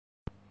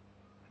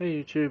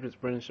Hey YouTube, it's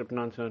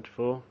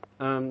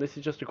Brendan1994. This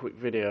is just a quick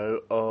video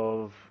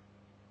of,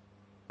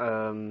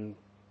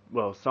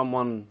 well,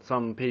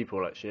 some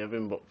people actually have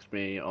inboxed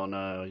me on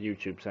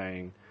YouTube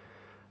saying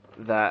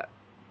that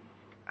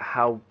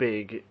how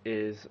big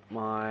is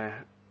my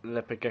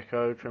Leopard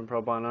Gecko Trember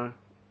Albino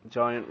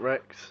Giant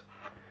Rex,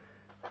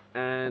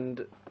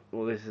 and,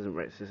 well, this isn't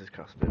Rex, this is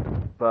Custard,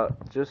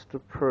 but just to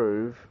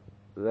prove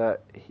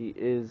that he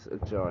is a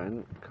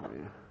giant, come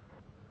here.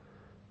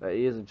 That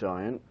he is a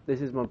giant.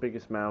 This is my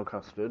biggest male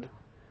Custard.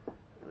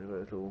 We've got a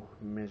little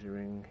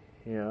measuring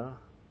here.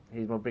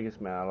 He's my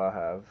biggest male I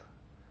have,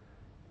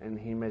 and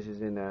he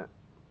measures in at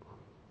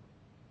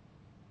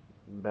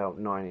about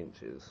 9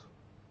 inches.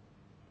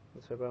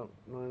 That's about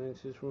 9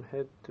 inches from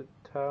head to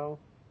tail,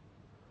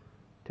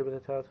 tip of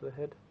the tail to the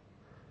head.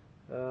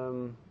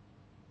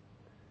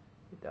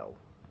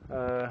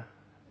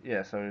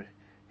 Yeah, so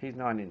he's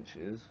 9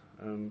 inches.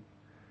 Come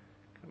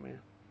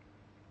here,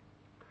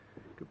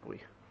 good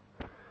boy.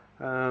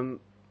 I'm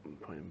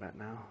putting him back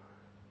now.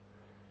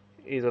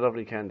 He's a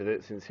lovely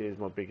candidate since he is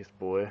my biggest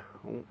boy.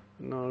 Oh,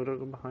 no, don't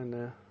go behind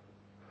there.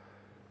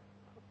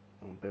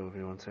 I'll bear with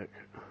me one sec.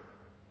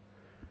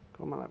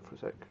 Go on my lap for a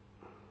sec.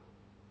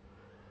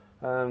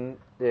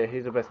 Yeah,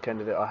 he's the best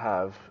candidate I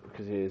have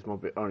because he is my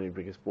only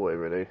biggest boy,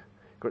 really.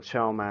 Got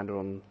Charmander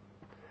on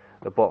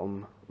the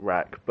bottom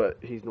rack, but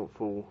he's not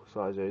full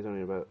size yet. He's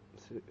only about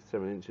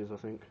 7 inches, I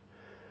think.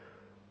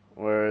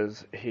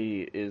 Whereas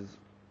he is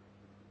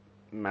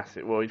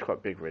massive. Well, he's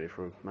quite big really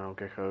for a male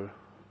gecko.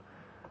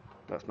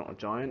 That's not a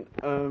giant.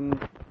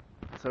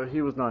 So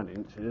he was 9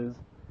 inches,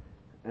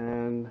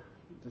 and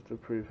just to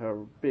prove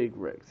how big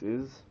Rex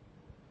is,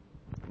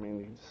 I mean,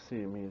 you can see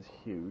him, he is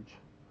huge.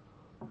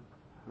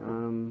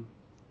 You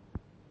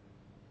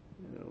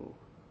know,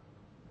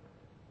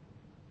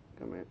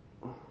 come here.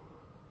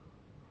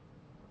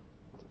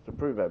 Just to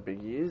prove how big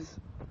he is,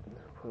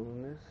 put him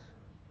on this.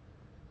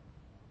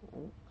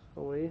 Oh,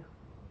 sorry.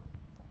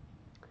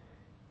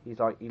 He's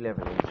like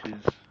 11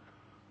 inches.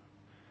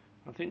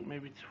 I think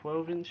maybe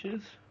 12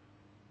 inches.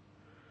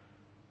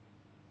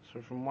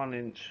 So from 1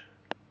 inch,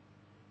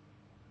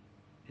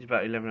 he's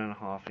about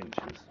 11.5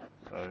 inches.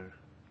 So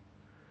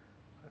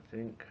I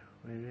think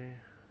maybe.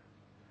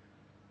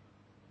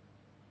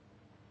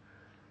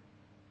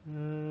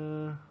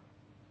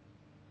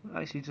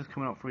 Actually, just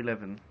coming up for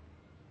 11.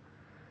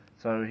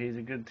 So he's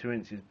a good 2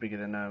 inches bigger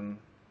than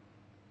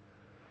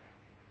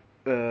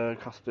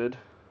Custard.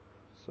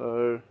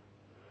 So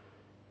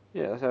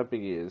yeah, that's how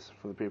big he is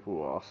for the people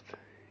who asked.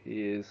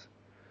 He is,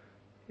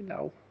 you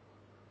know,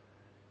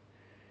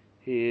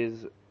 he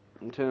is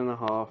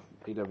 10.5,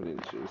 11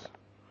 inches.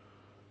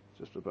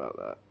 Just about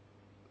that.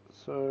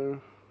 So,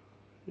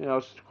 yeah,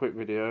 it's just a quick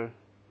video.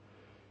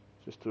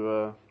 Just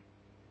to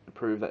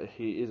prove that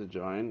he is a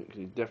giant, because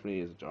he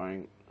definitely is a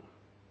giant.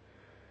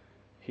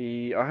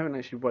 I haven't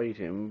actually weighed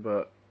him,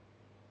 but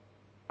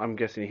I'm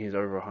guessing he's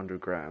over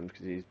 100 grams,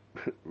 because he's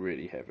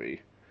really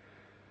heavy.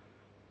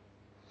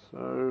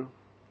 So,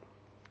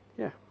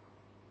 yeah.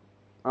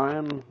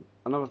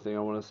 Another thing I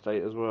want to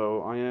state as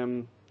well, I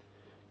am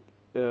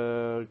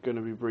going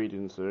to be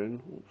breeding soon.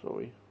 Oh,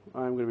 sorry.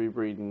 I am going to be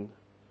breeding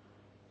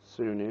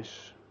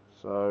soonish,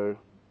 so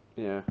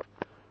yeah,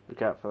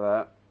 look out for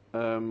that.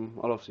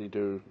 I'll obviously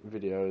do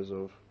videos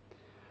of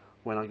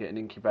when I get an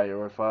incubator,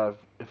 or if I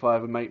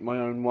ever make my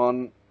own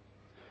one,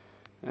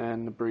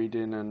 and the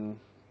breeding and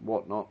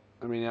whatnot.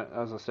 I mean,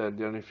 as I said,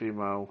 the only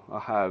female I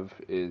have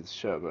is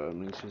Sherbert. I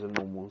mean, she's a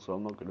normal, so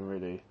I'm not going to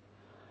really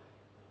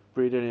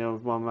breed any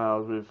of my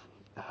males with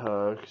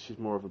her, because she's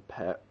more of a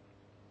pet,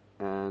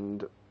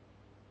 and,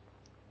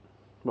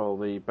 well,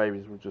 the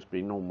babies will just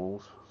be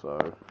normals, so,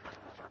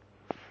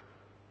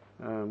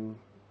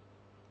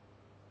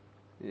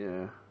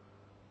 yeah,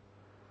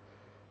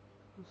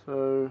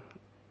 so,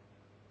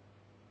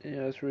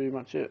 yeah, that's really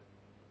much it.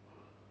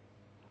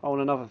 Oh,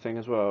 and another thing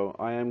as well,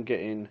 I am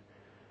getting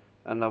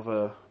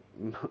another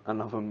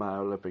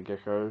male leopard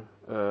gecko,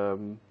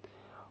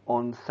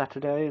 on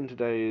Saturday, and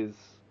today is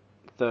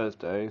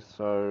Thursday,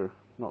 so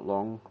not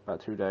long,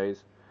 about 2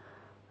 days.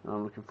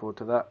 I'm looking forward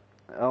to that.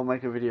 I'll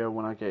make a video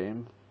when I get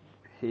him.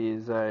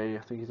 I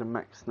think he's a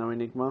Max Snow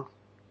Enigma.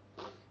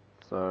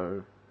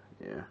 So,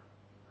 yeah.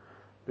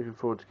 Looking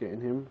forward to getting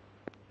him.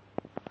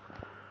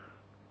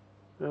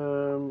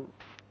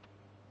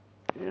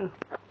 Yeah,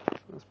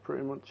 that's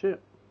pretty much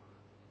it.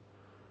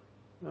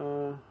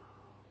 Put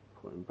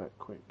him back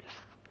quick.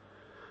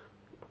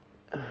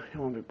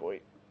 Come on, big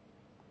boy.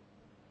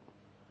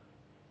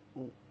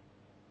 Oh,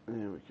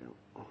 there we go.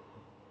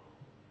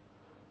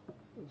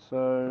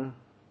 So,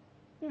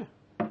 yeah,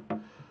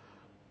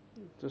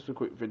 just a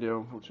quick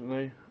video,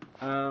 unfortunately.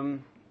 Yeah,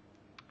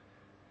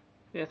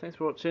 thanks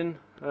for watching.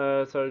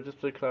 So just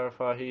to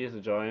clarify, he is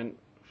a giant.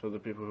 For the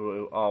people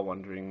who are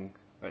wondering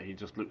that he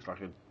just looks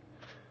like a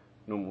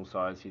normal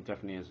size, he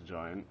definitely is a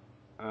giant.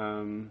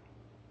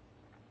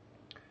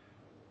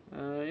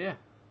 Yeah,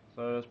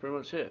 so that's pretty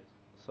much it.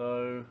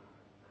 So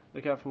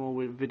look out for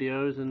more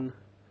videos, and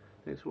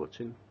thanks for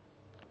watching.